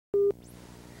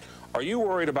Are you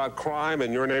worried about crime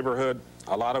in your neighborhood?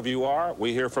 A lot of you are.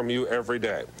 We hear from you every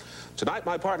day. Tonight,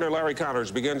 my partner Larry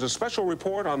Connors begins a special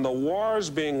report on the wars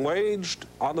being waged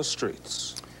on the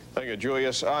streets. Thank you,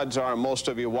 Julius. Odds are most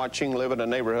of you watching live in a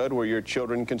neighborhood where your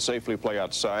children can safely play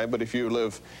outside. But if you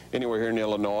live anywhere here in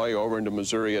Illinois, over into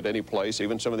Missouri, at any place,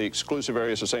 even some of the exclusive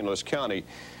areas of St. Louis County,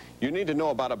 you need to know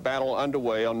about a battle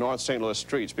underway on North St. Louis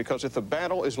streets, because if the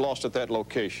battle is lost at that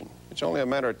location, it's only a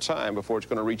matter of time before it's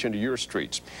going to reach into your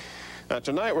streets. Now,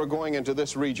 tonight we're going into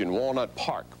this region, Walnut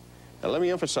Park. Now, let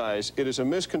me emphasize, it is a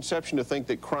misconception to think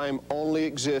that crime only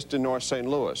exists in North St.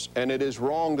 Louis, and it is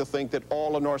wrong to think that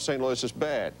all of North St. Louis is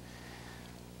bad.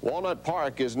 Walnut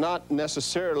Park is not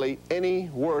necessarily any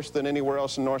worse than anywhere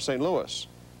else in North St. Louis.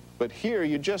 But here,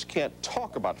 you just can't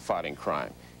talk about fighting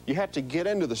crime. You have to get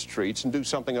into the streets and do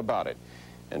something about it.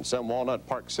 And some Walnut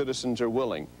Park citizens are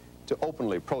willing to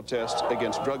openly protest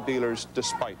against drug dealers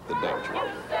despite the danger.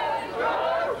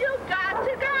 You got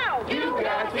to go! You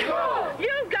got to go!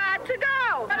 You got to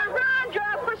go! Better run,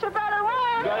 drug pusher, better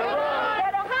run! Better run!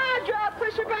 Better hide, drug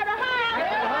pusher, better hide!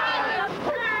 Better hide!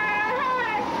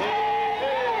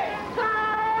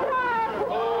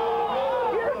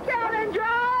 You selling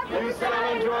drugs? You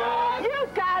selling drugs? You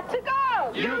got to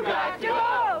go! You got to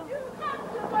go!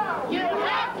 You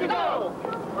have to go!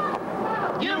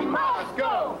 You must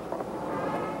go!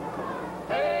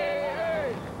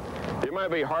 It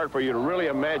might be hard for you to really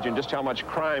imagine just how much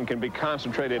crime can be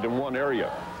concentrated in one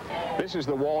area. This is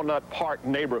the Walnut Park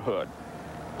neighborhood.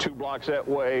 2 blocks that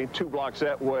way, 2 blocks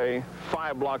that way,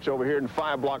 5 blocks over here, and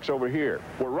 5 blocks over here.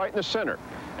 We're right in the center.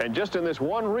 And just in this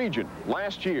one region,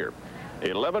 last year,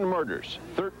 11 murders,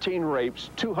 13 rapes,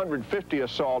 250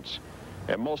 assaults,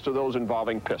 and most of those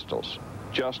involving pistols.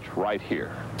 Just right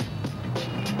here.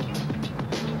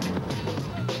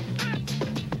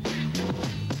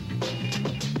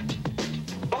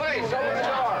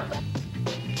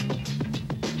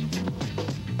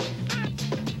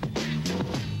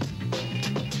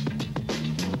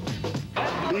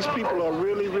 These people are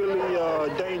really, really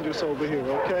dangerous over here,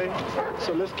 okay?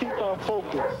 So let's keep our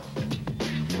focus.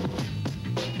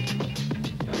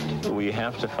 We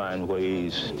have to find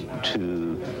ways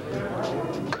to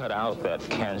cut out that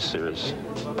cancerous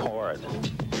part.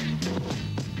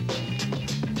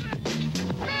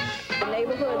 The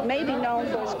neighborhood may be known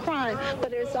for its crime,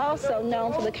 but it's also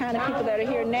known for the kind of people that are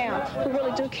here now who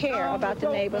really do care about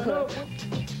the neighborhood.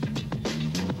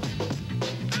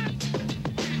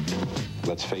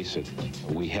 Let's face it,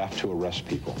 we have to arrest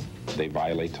people. They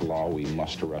violate the law, we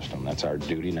must arrest them. That's our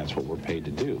duty, and that's what we're paid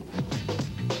to do.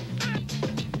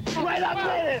 Wait a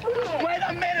minute! Wait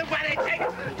a minute! Why they take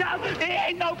it down? He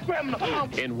ain't no criminal!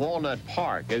 In Walnut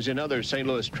Park, as in other St.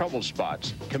 Louis trouble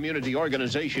spots, community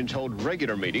organizations hold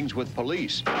regular meetings with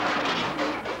police.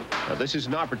 Now, this is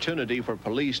an opportunity for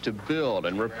police to build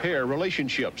and repair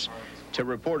relationships, to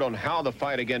report on how the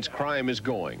fight against crime is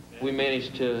going. We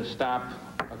managed to stop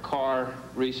a car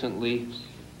recently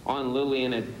on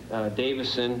Lillian at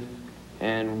Davison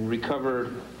and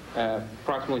recovered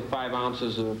approximately 5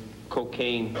 ounces of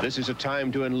cocaine. This is a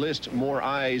time to enlist more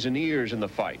eyes and ears in the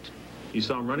fight. You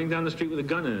saw him running down the street with a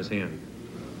gun in his hand.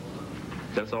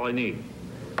 That's all I need.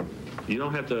 You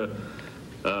don't have to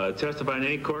testify in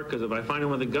any court, because if I find him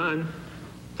with a gun,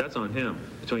 that's on him,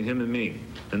 between him and me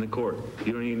and the court.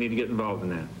 You don't even need to get involved in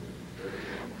that.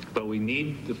 But we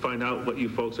need to find out what you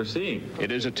folks are seeing. It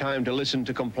is a time to listen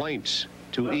to complaints,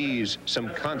 to ease some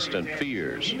constant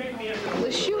fears.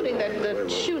 The shooting,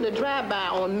 the drive-by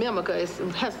on Mimica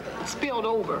has spilled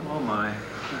over. Oh, my.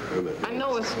 I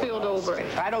know it's spilled over.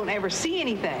 I don't ever see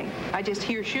anything. I just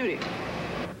hear shooting.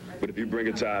 But if you bring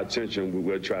it to our attention, we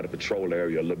will try to patrol the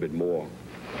area a little bit more.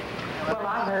 Well,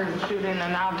 I heard the shooting,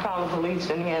 and I'll call the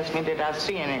police, and he asked me, did I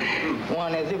see any?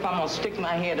 One as if I'm going to stick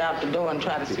my head out the door and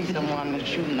try to see someone that's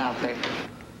shooting out there.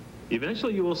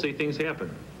 Eventually, you will see things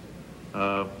happen.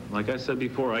 Like I said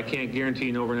before, I can't guarantee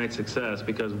an overnight success,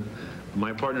 because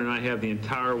my partner and I have the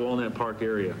entire Walnut Park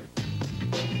area.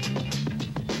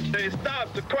 Hey,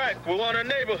 stop the crack. We want our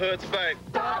neighborhoods back.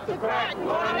 Stop the crack. We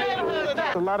want our neighborhoods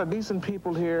back. There's a lot of decent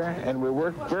people here, and we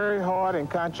work very hard and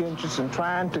conscientious in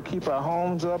trying to keep our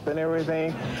homes up and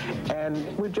everything. And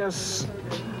we're just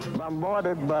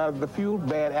bombarded by the few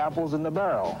bad apples in the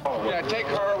barrel. Oh, yeah, take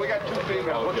her. We got 2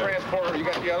 females. We'll transport her. You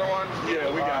got the other one?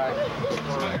 Yeah, we got it.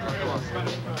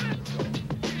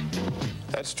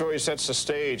 That story sets the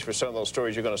stage for some of those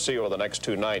stories you're going to see over the next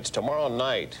 2 nights. Tomorrow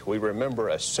night, we remember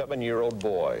a 7-year-old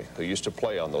boy who used to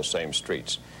play on those same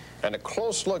streets. And a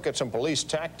close look at some police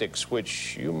tactics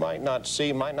which you might not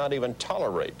see, might not even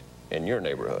tolerate in your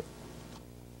neighborhood.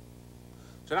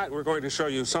 Tonight, we're going to show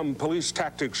you some police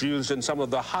tactics used in some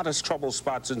of the hottest trouble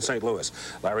spots in St. Louis.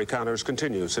 Larry Connors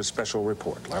continues his special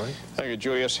report. Larry? Thank you,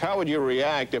 Julius. How would you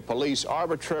react if police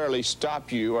arbitrarily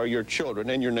stop you or your children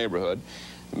in your neighborhood,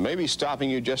 maybe stopping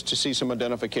you just to see some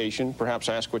identification, perhaps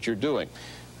ask what you're doing?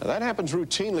 Now, that happens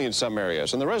routinely in some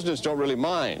areas, and the residents don't really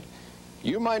mind.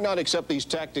 You might not accept these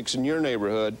tactics in your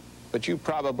neighborhood, but you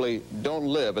probably don't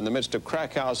live in the midst of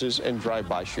crack houses and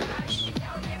drive-by shootings.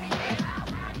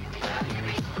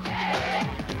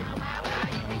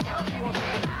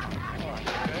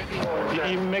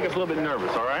 You make us a little bit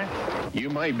nervous, all right? You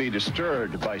might be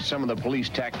disturbed by some of the police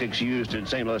tactics used in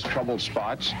St. Louis troubled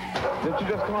spots. Didn't you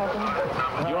just come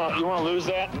out? You want to lose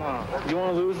that? No. You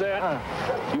want to lose that?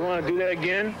 You want to do that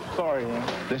again? Sorry, man.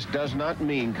 This does not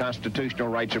mean constitutional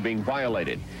rights are being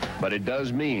violated, but it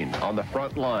does mean on the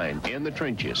front line, in the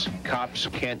trenches, cops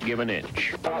can't give an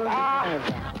inch.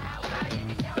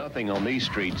 Nothing on these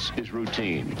streets is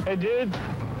routine. Hey, dude,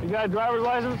 you got a driver's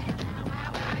license?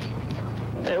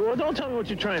 Hey, well, don't tell me what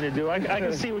you're trying to do. I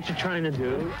can see what you're trying to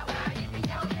do.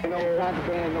 No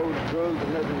contraband, no drugs,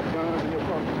 and nothing, guns in your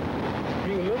car.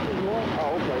 You can look if you want.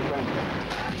 Oh, okay, thank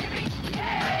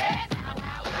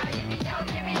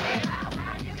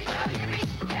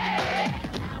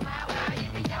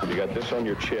you. You got this on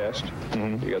your chest.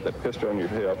 You got that pistol on your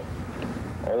hip.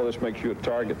 All of this makes you a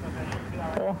target.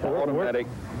 Automatic,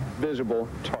 visible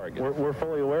target. We're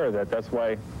fully aware of that. That's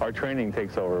why our training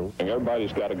takes over. And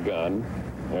everybody's got a gun.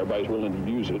 Everybody's willing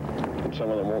to use it, and some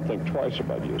of them won't think twice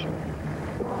about using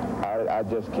it. I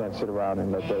just can't sit around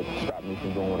and let that stop me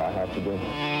from doing what I have to do.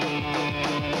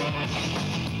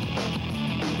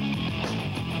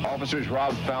 Officers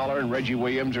Rob Fowler and Reggie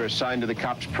Williams are assigned to the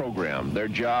COPS program. Their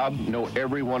job, know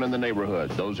everyone in the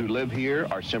neighborhood. Those who live here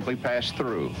are simply passed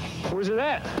through. Where's it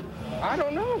at? I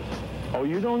don't know. Oh,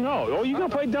 you don't know? Oh, you gonna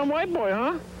play dumb white boy,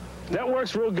 huh? That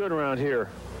works real good around here.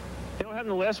 You know what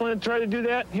happened to the last one that tried to do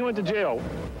that? He went to jail.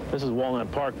 This is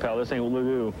Walnut Park, pal. This ain't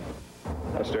Lagoon.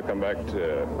 I still come back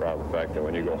to, Rob, the fact that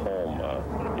when you go home,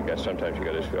 sometimes you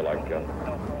just feel like,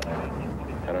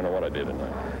 I don't know what I did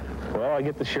tonight. Well, I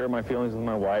get to share my feelings with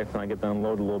my wife, and I get to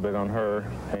unload a little bit on her,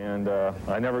 and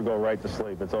I never go right to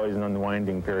sleep. It's always an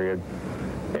unwinding period,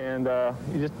 and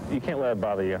you can't let it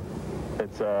bother you.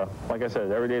 It's like I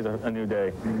said, every day is a new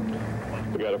day.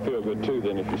 You got to feel good too.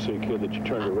 Then, if you see a kid that you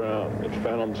turned around, that you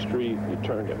found on the street, you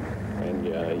turned him, and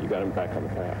you got him back on the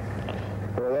path.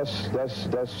 Well, that's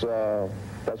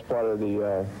part of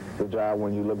the job.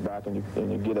 When you look back and you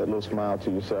get that little smile to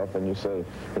yourself, and you say,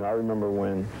 I remember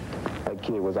when that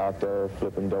kid was out there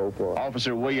flipping dope.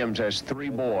 Officer Williams has 3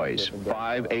 boys,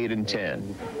 5, 8, and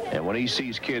 10. And when he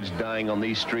sees kids dying on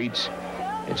these streets,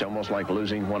 it's almost like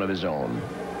losing one of his own.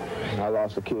 I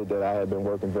lost a kid that I had been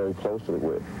working very closely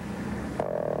with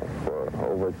for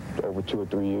over 2 or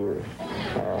 3 years.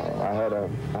 I had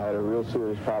a real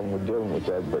serious problem with dealing with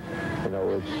that, but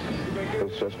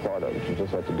it's just part of it. You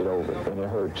just have to get over it, and it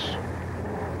hurts.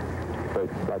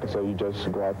 But like I said, you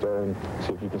just go out there and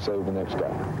see if you can save the next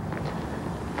guy.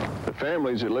 The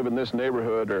families that live in this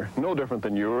neighborhood are no different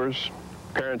than yours.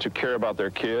 Parents who care about their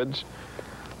kids.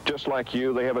 Just like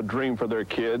you, they have a dream for their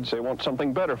kids. They want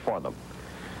something better for them.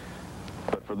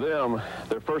 But for them,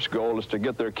 their first goal is to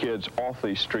get their kids off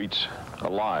these streets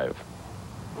alive.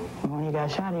 When he got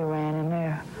shot, he ran in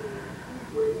there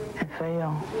and fell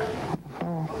on the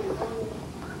floor.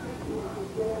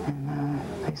 And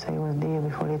they say he was dead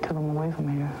before they took him away from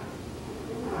here.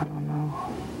 I don't know.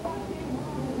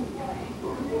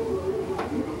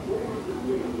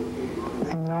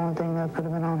 And the only thing that could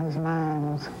have been on his mind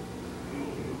was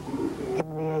he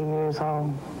was 8 years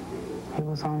old. He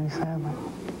was only 7.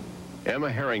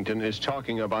 Emma Harrington is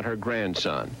talking about her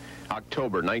grandson.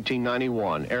 October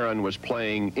 1991, Aaron was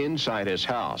playing inside his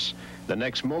house. The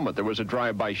next moment, there was a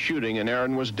drive-by shooting, and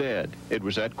Aaron was dead. It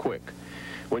was that quick.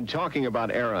 When talking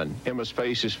about Aaron, Emma's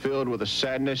face is filled with a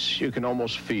sadness you can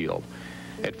almost feel.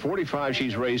 At 45,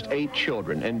 she's raised 8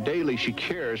 children, and daily she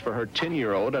cares for her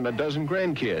 10-year-old and a dozen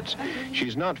grandkids.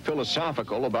 She's not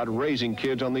philosophical about raising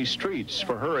kids on these streets.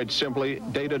 For her, it's simply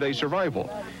day-to-day survival.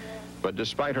 But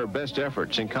despite her best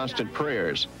efforts and constant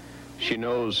prayers, she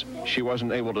knows she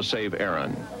wasn't able to save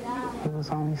Aaron. He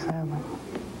was only 7.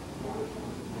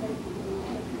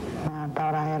 And I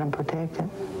thought I had him protected,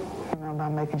 by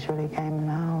making sure he came in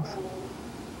the house.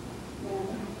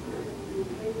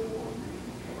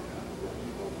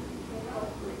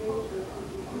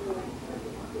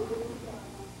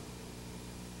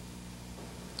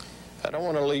 I don't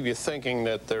want to leave you thinking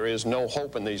that there is no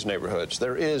hope in these neighborhoods.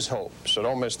 There is hope, so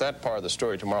don't miss that part of the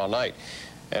story tomorrow night.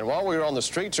 And while we were on the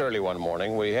streets early one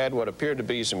morning, we had what appeared to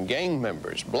be some gang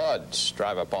members, Bloods,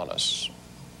 drive up on us.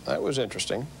 That was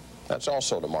interesting. That's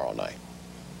also tomorrow night.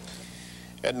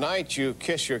 At night, you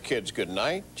kiss your kids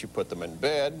goodnight, you put them in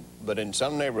bed, but in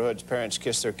some neighborhoods, parents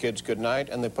kiss their kids goodnight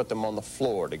and they put them on the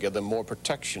floor to give them more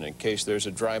protection in case there's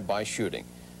a drive-by shooting.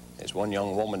 As one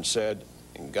young woman said,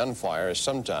 gunfire is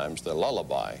sometimes the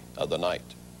lullaby of the night.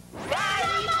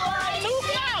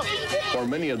 For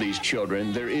many of these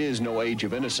children, there is no age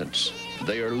of innocence.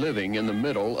 They are living in the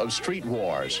middle of street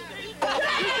wars.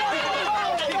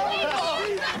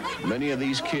 Many of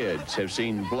these kids have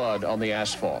seen blood on the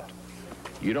asphalt.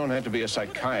 You don't have to be a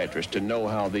psychiatrist to know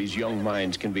how these young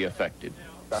minds can be affected.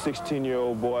 A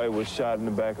 16-year-old boy was shot in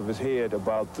the back of his head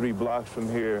about 3 blocks from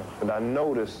here, and I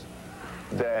noticed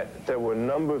that there were a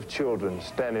number of children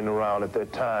standing around at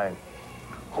that time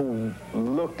who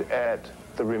looked at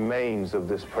the remains of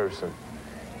this person,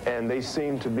 and they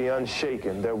seemed to be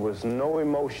unshaken. There was no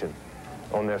emotion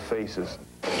on their faces.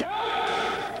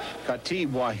 Khatib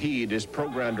Waheed is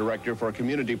program director for a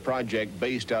community project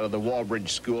based out of the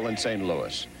Walbridge School in St.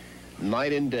 Louis.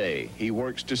 Night and day, he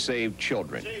works to save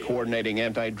children, coordinating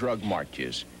anti-drug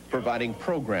marches, providing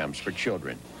programs for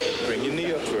children. Bring your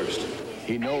knee up first.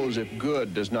 He knows if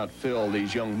good does not fill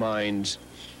these young minds,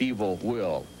 evil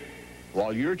will.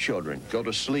 While your children go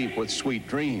to sleep with sweet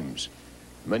dreams,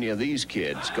 many of these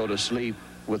kids go to sleep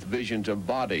with visions of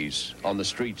bodies on the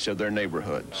streets of their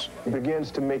neighborhoods. It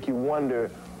begins to make you wonder,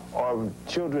 are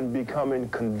children becoming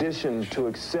conditioned to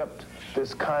accept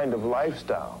this kind of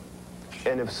lifestyle?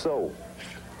 And if so,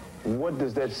 what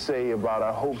does that say about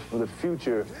our hopes for the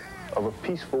future of a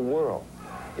peaceful world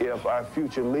if our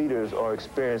future leaders are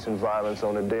experiencing violence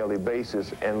on a daily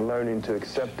basis and learning to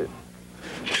accept it?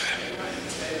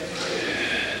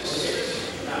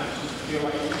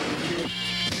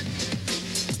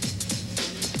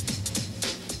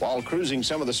 While cruising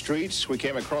some of the streets, we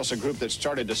came across a group that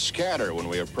started to scatter when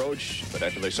we approached, but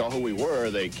after they saw who we were,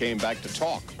 they came back to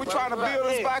talk. We're trying to build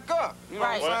this back up. You know what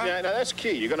I'm saying? Yeah, now that's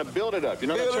key. You're going to build it up. You're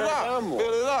not going to tear it down more.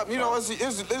 Build it up. You know,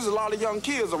 there's a lot of young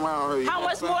kids around here. How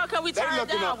much more can we turn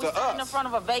down? We're sitting in front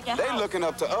of a vacant house. They looking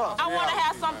up to us. I want to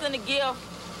have something to give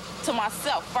to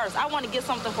myself first. I want to get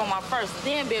something for my first,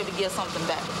 then be able to give something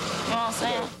back. You know what I'm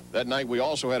saying? That night, we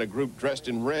also had a group dressed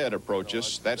in red approach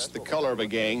us. That's the color of a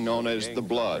gang known as the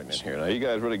Bloods. Here, now, you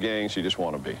guys were the gangs you just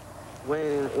want to be. When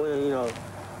you know,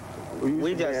 we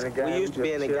used to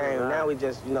be in the game. Now we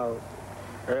just, you know,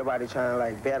 everybody trying to,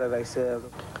 like, better themselves.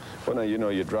 Well, now, you know,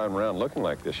 you're driving around looking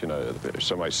like this, you know, if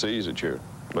somebody sees that you're,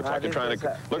 looks like you're trying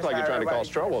to cause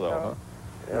trouble, though, huh?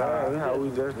 Yeah, how we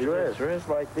just dress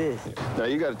like this. Now,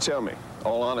 you got to tell me,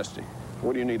 all honesty,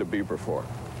 what do you need a beeper for?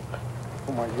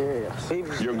 Oh my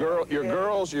God. Your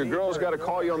girls got to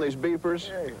call you on these beepers?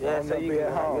 Yeah, so you can,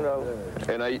 you know.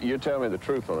 And you tell me the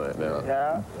truth on that now.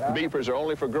 Yeah. Beepers are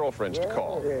only for girlfriends to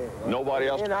call. Yeah. Nobody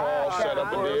else to call, set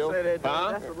up a deal.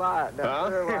 Huh? That's a lot. Huh?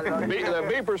 The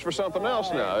beepers for something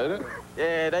else now, isn't it?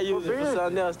 Yeah, they use it for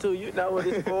something else too. You know what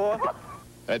it's for.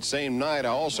 That same night, I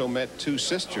also met 2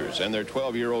 sisters and their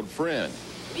 12-year-old friend.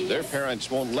 Their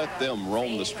parents won't let them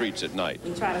roam the streets at night.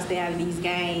 We try to stay out of these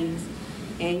gangs.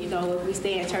 And, you know, if we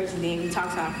stay in church and then we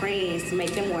talk to our friends to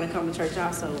make them want to come to church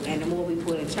also. And the more we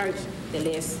put in church, the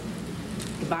less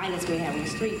violence we have on the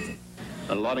streets.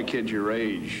 A lot of kids your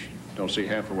age don't see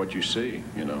half of what you see,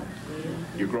 you know. Yeah.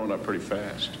 You're growing up pretty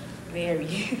fast.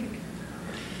 Very.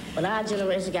 But our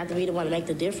generation got to be the one to make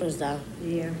the difference, though.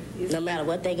 Yeah. No matter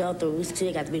what they go through, we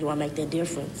still got to be the one to make that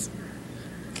difference.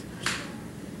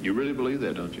 You really believe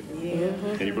that, don't you? Yeah. Mm-hmm.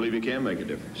 And you believe you can make a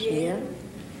difference? Yeah.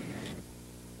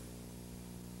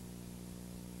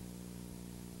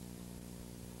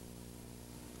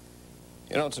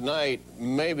 You know, tonight,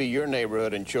 maybe your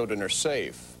neighborhood and children are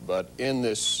safe, but in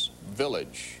this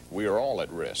village, we are all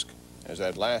at risk. As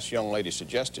that last young lady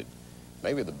suggested,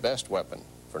 maybe the best weapon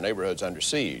for neighborhoods under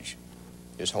siege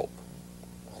is hope.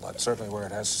 Well, that's certainly where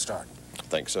it has to start. I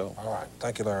think so. All right.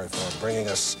 Thank you, Larry, for bringing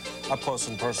us up close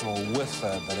and personal with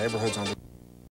the neighborhoods under